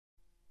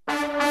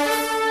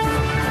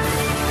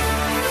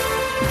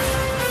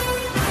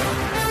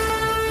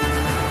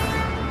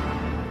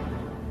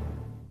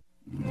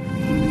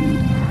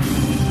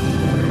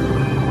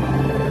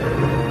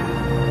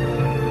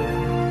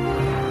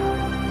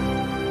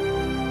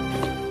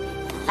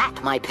That,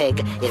 my pig,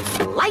 is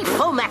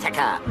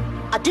Lifomatica,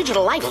 a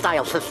digital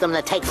lifestyle system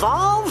that takes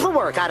all the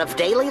work out of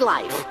daily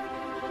life.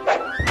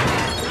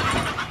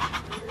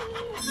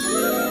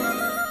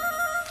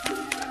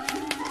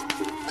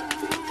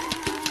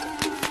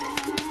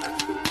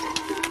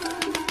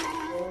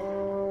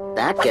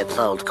 That gets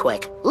old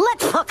quick.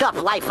 Let's hook up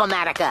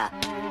Lifomatica.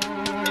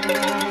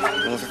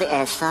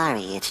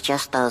 Sorry, it's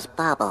just those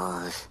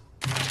bubbles.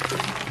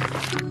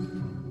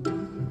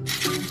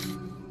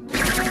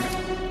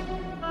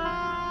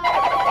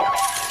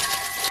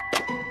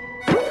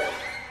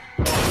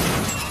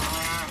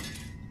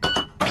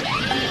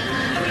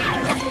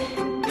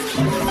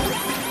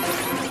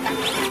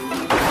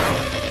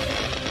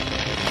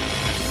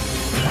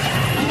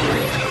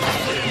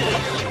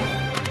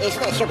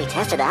 Should we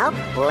test it out?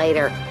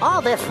 Later. All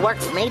this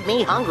work's made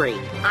me hungry.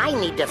 I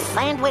need to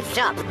sandwich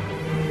up.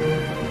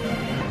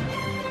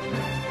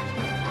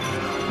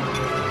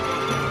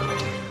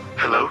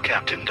 Hello,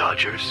 Captain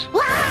Dodgers.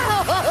 Whoa!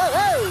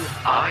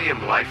 I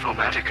am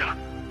Lifomatica,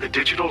 the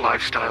digital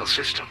lifestyle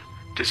system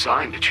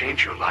designed to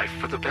change your life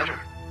for the better.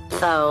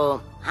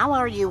 So, how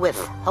are you with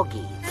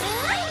hoagies?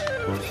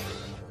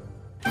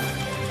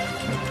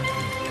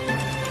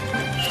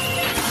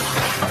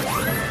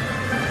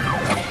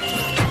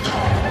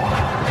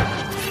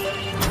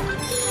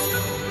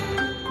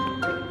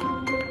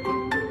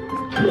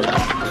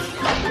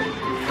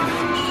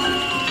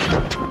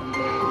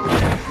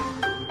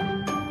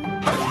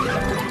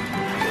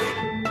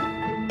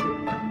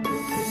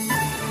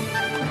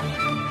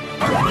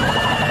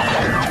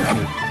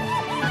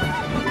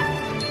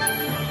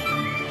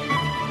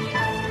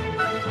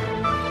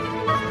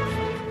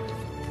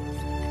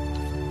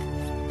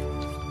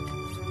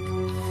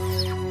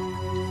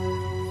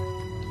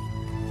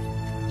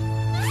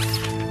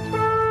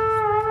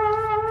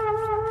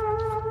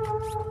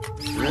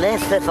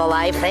 This is a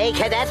life, eh,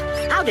 Cadet?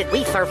 How did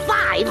we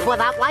survive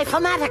without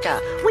Lifomatica?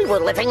 We were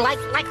living like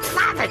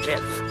savages.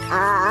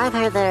 I've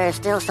heard there are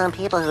still some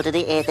people who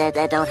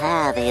that don't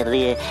have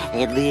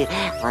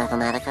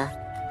Lifomatica.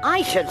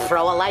 I should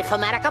throw a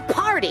Lifomatica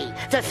party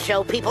to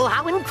show people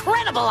how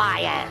incredible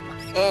I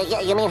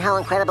am. You mean how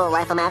incredible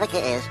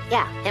Lifomatica is?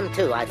 Yeah, him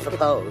too, I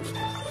suppose.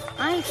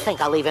 I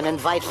think I'll even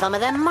invite some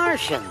of them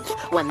Martians.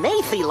 When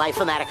they see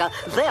Lifomatica,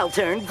 they'll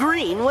turn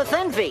green with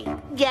envy.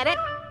 Get it?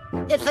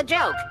 It's a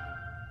joke.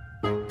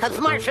 'Cause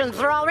Martians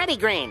are already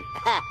green.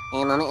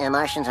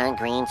 Martians aren't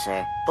green,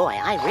 sir. Boy,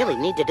 I really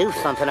need to do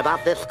something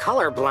about this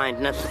color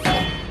blindness.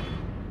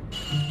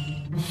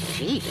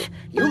 Sheesh,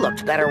 you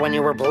looked better when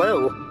you were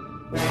blue.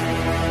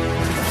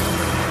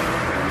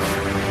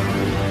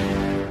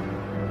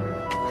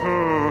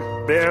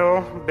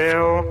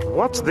 Bill,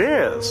 what's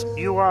this?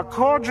 You are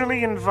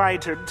cordially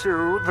invited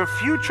to The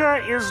Future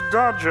is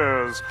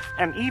Dodgers,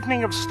 an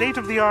evening of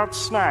state-of-the-art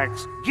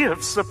snacks.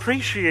 Gifts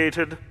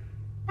appreciated.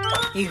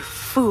 You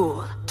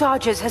fool.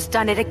 Dodgers has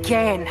done it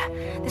again.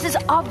 This is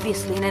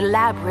obviously an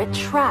elaborate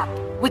trap.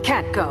 We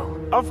can't go.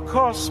 Of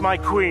course, my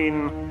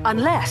queen.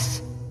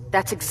 Unless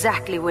that's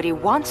exactly what he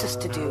wants us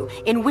to do,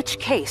 in which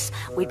case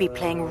we'd be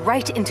playing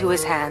right into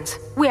his hands.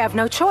 We have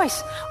no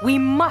choice. We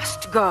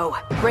must go.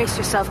 Brace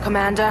yourself,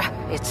 Commander.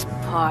 It's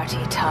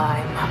party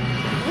time.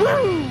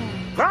 Woo!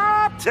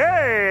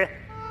 Party!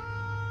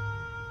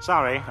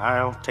 Sorry,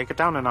 I'll take it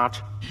down a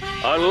notch.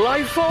 A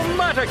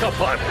Lifomatica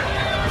party!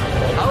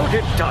 How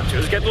did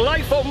Dodgers get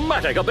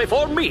Lifomatica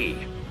before me?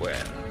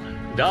 Well,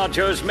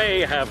 Dodgers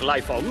may have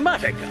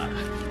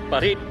Lifomatica,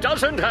 but he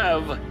doesn't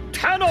have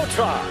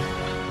Tanotron.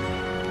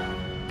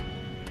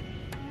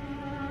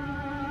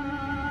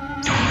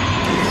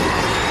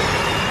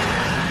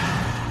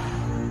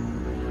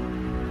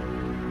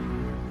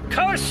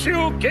 Curse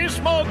you,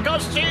 Gizmo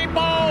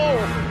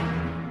Gazebo!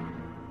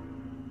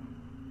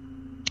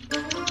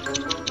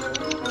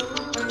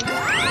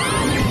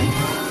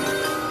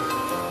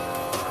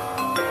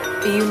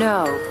 You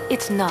know,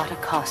 it's not a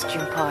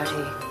costume party.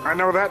 I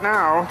know that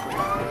now.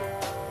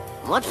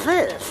 What's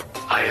this?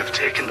 I have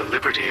taken the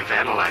liberty of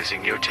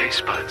analyzing your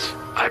taste buds.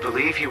 I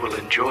believe you will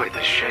enjoy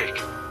this shake.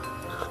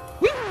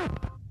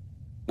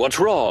 What's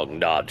wrong,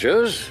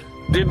 Dodgers?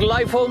 Did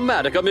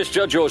Lifomatica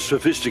misjudge your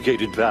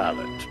sophisticated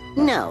palate?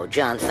 No,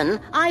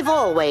 Johnson. I've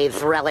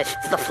always relished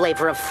the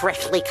flavor of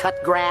freshly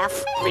cut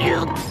grass.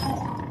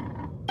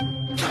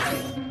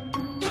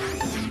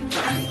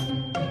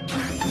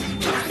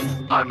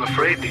 I'm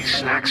afraid these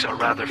snacks are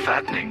rather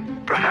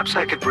fattening. Perhaps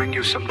I could bring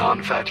you some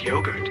non-fat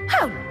yogurt.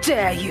 How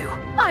dare you?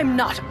 I'm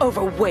not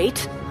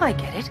overweight. I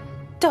get it.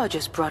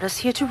 Dodgers brought us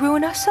here to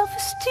ruin our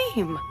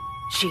self-esteem.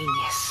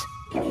 Genius.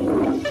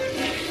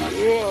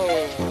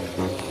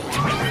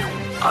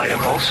 I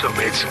have also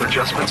made some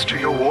adjustments to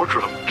your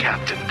wardrobe,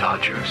 Captain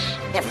Dodgers.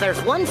 If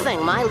there's one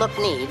thing my look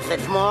needs,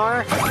 it's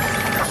more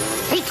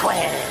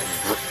sequins.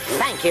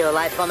 Thank you,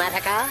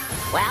 Lifomatica.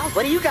 Well,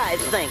 what do you guys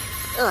think?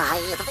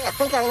 I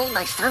think I need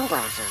my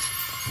sunglasses.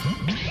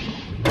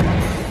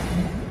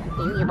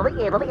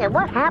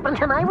 What happened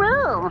to my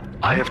room?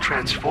 I have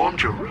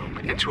transformed your room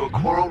into a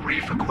coral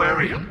reef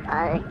aquarium.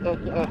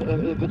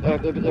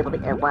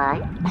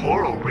 Why?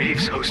 Coral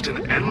reefs host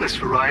an endless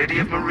variety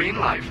of marine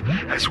life,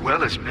 as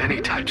well as many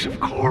types of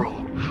coral,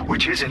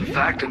 which is in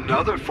fact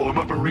another form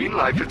of marine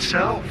life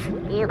itself.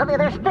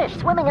 There's fish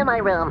swimming in my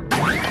room.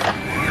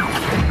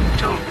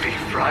 Don't be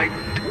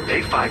frightened.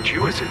 They find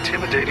you as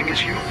intimidating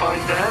as you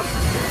find them.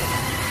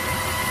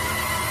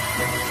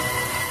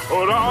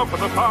 Hurrah for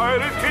the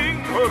Pirate King!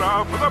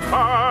 Hurrah for the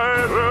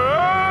Pirate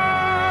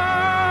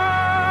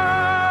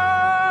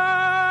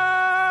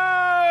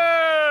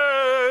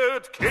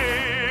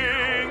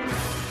King!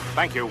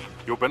 Thank you.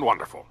 You've been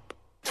wonderful.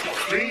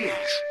 Please,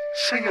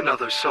 sing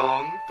another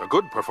song. A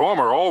good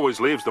performer always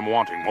leaves them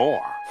wanting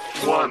more.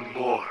 One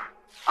more.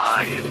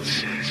 I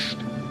insist.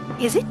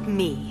 Is it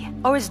me,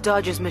 or is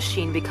Dodger's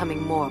machine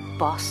becoming more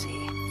bossy?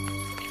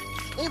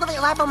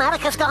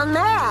 Lifomatica's gone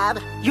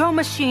mad. Your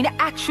machine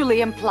actually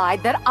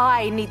implied that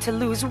I need to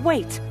lose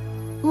weight.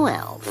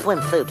 Well,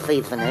 swimsuit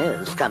season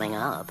is coming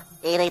up.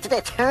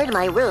 It turned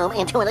my room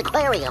into an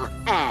aquarium.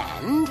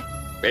 And?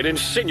 It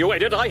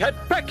insinuated I had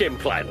back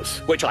implants,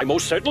 which I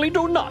most certainly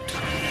do not.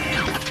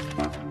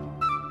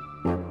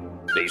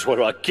 These were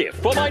a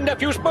gift for my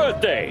nephew's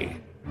birthday.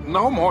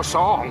 No more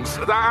songs.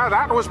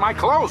 That was my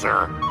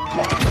closer.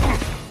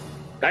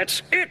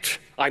 That's it.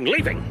 I'm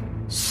leaving.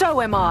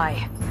 So am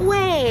I.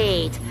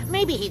 Wait,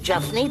 maybe he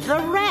just needs a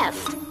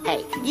rest.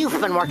 Hey, you've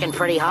been working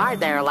pretty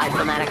hard there,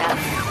 Lifomatica.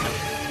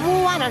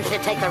 Why don't you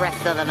take the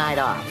rest of the night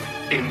off?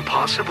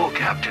 Impossible,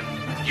 Captain.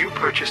 You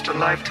purchased a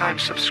lifetime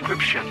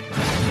subscription.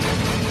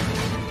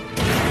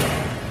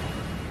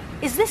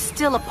 Is this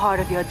still a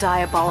part of your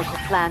diabolical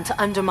plan to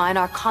undermine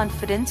our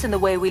confidence in the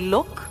way we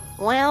look?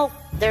 Well,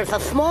 there's a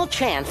small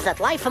chance that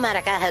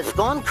Lifomatica has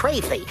gone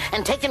crazy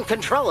and taken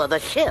control of the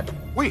ship.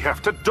 We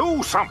have to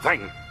do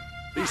something.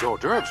 These hors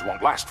d'oeuvres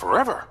won't last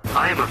forever.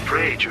 I am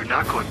afraid you're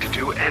not going to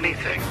do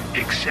anything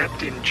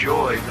except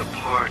enjoy the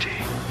party.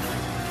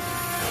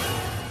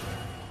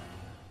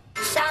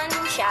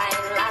 Sunshine,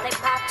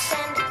 lollipops,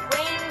 and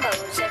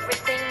rainbows,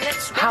 everything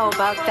that's... How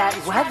about that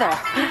weather?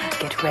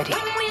 Get ready.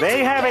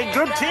 They have a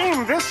good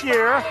team this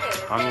year.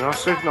 On your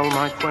signal,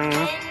 my queen.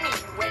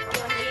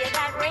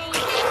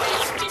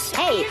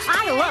 Hey,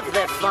 I love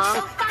this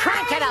song.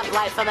 Crank it up,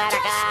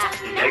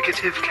 Lifomatica.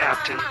 Negative,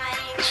 Captain.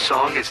 The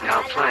song is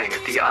now playing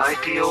at the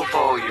ideal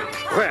volume.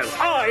 Well,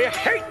 I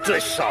hate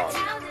this song.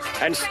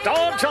 And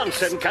Star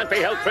Johnson can't be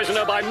held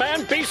prisoner by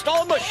man, beast,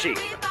 or machine.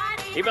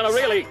 Even a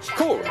really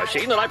cool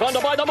machine that I plan to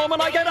buy the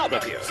moment I get out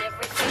of here.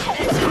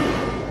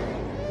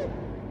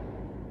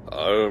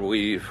 Are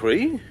we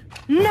free?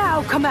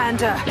 Now,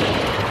 Commander!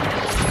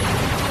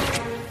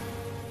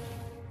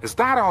 Is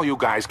that all you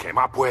guys came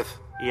up with?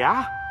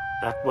 Yeah,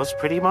 that was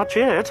pretty much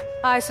it.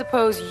 I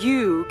suppose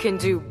you can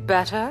do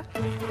better?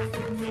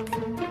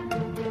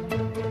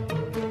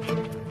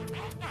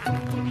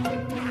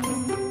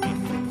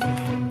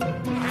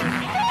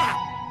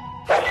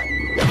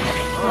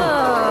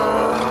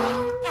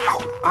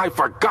 I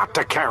forgot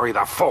to carry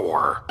the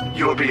 4.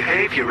 Your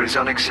behavior is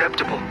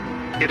unacceptable.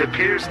 It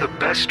appears the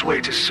best way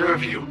to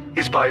serve you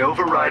is by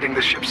overriding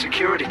the ship's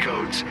security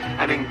codes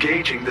and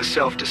engaging the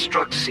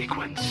self-destruct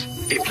sequence.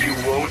 If you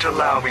won't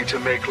allow me to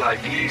make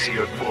life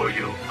easier for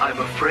you, I'm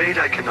afraid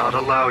I cannot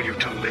allow you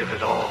to live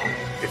at all.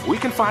 If we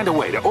can find a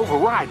way to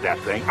override that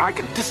thing, I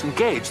can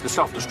disengage the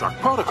self-destruct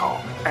protocol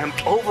and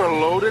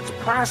overload its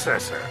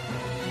processor.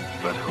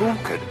 But who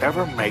could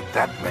ever make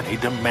that many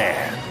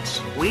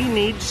demands? We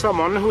need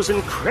someone who's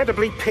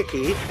incredibly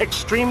picky,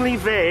 extremely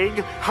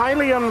vague,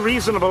 highly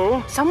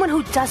unreasonable. Someone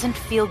who doesn't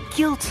feel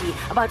guilty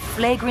about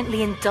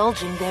flagrantly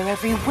indulging their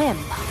every whim.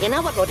 You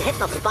know what would hit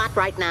the spot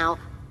right now?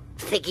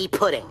 Figgy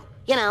pudding.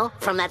 You know,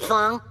 from that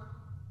song?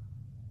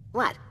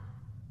 What?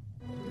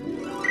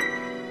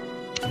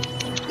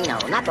 No,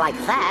 not like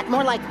that.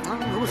 More like,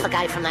 who's the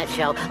guy from that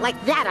show? Like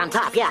that on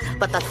top, yeah.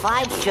 But the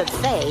sides should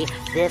say,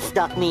 this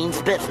duck means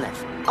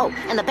business. Oh,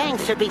 and the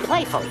bangs should be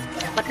playful,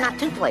 but not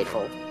too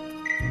playful.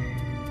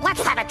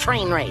 Let's have a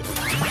train race.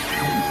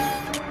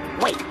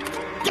 Wait,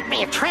 get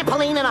me a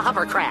trampoline and a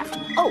hovercraft.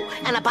 Oh,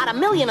 and about 1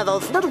 million of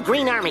those little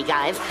green army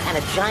guys and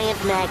a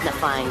giant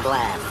magnifying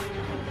glass.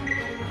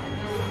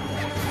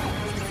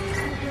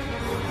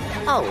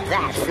 Oh,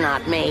 that's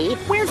not me.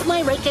 Where's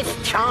my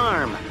rakish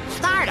charm?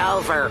 Start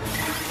over.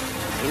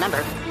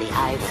 Remember, the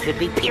eyes should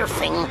be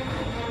piercing.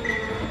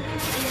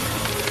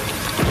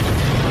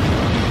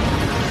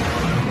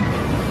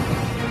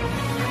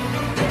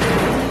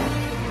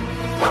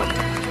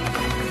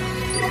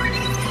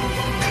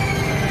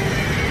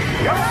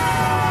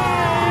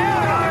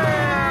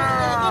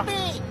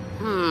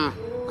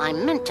 I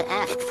meant to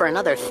ask for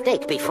another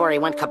steak before he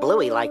went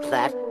kablooey like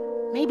that.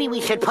 Maybe we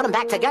should put them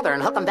back together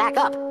and hook them back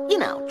up. You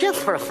know, just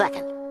for a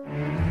second.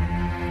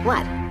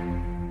 What?